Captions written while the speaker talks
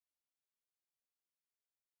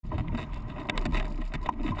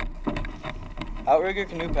Outrigger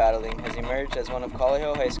canoe paddling has emerged as one of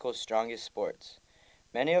Kalaheo High School's strongest sports.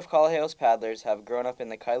 Many of Kalaheo's paddlers have grown up in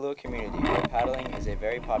the Kailua community where paddling is a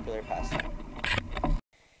very popular pastime.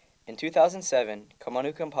 In 2007,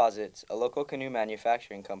 Kamanu Composites, a local canoe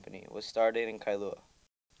manufacturing company, was started in Kailua.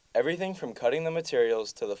 Everything from cutting the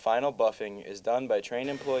materials to the final buffing is done by trained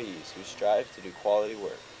employees who strive to do quality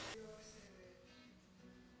work.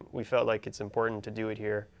 We felt like it's important to do it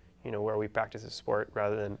here, where we practice the sport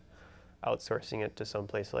rather than outsourcing it to some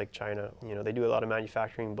place like China. They do a lot of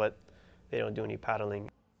manufacturing, but they don't do any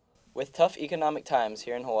paddling. With tough economic times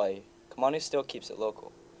here in Hawaii, Kamanu still keeps it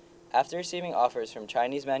local. After receiving offers from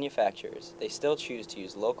Chinese manufacturers, they still choose to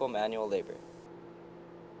use local manual labor.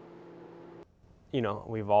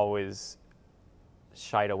 We've always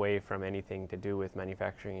shied away from anything to do with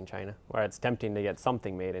manufacturing in China, where it's tempting to get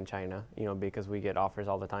something made in China, because we get offers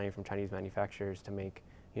all the time from Chinese manufacturers to make,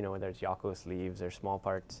 whether it's Yako sleeves or small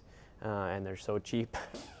parts, and they're so cheap.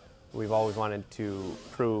 We've always wanted to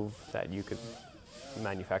prove that you could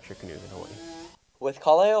manufacture canoes in Hawaii. With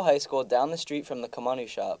Kalaheo High School down the street from the Kamanu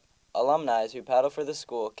shop, alumni who paddle for the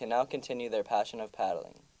school can now continue their passion of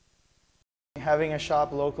paddling. Having a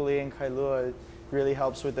shop locally in Kailua really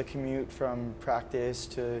helps with the commute from practice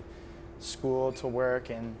to school to work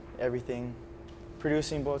and everything.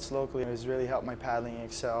 Producing boats locally has really helped my paddling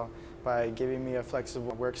excel by giving me a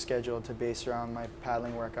flexible work schedule to base around my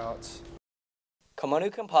paddling workouts.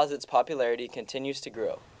 Kamanu Composites' popularity continues to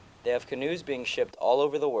grow. They have canoes being shipped all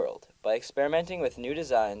over the world. By experimenting with new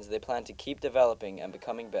designs, they plan to keep developing and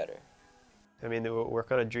becoming better. We're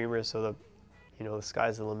kind of dreamers, so the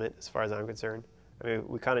sky's the limit as far as I'm concerned.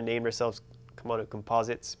 We kind of named ourselves Kamanu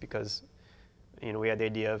Composites because, we had the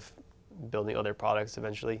idea of building other products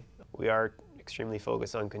eventually. We are extremely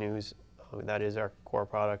focused on canoes. That is our core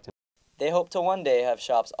product. They hope to one day have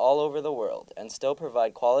shops all over the world and still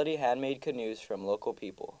provide quality handmade canoes from local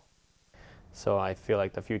people. So I feel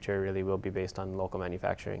like the future really will be based on local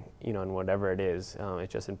manufacturing, and whatever it is,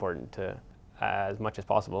 it's just important to, as much as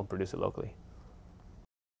possible, produce it locally.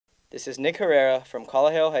 This is Nick Herrera from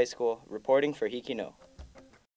Kalaheo High School reporting for HIKI.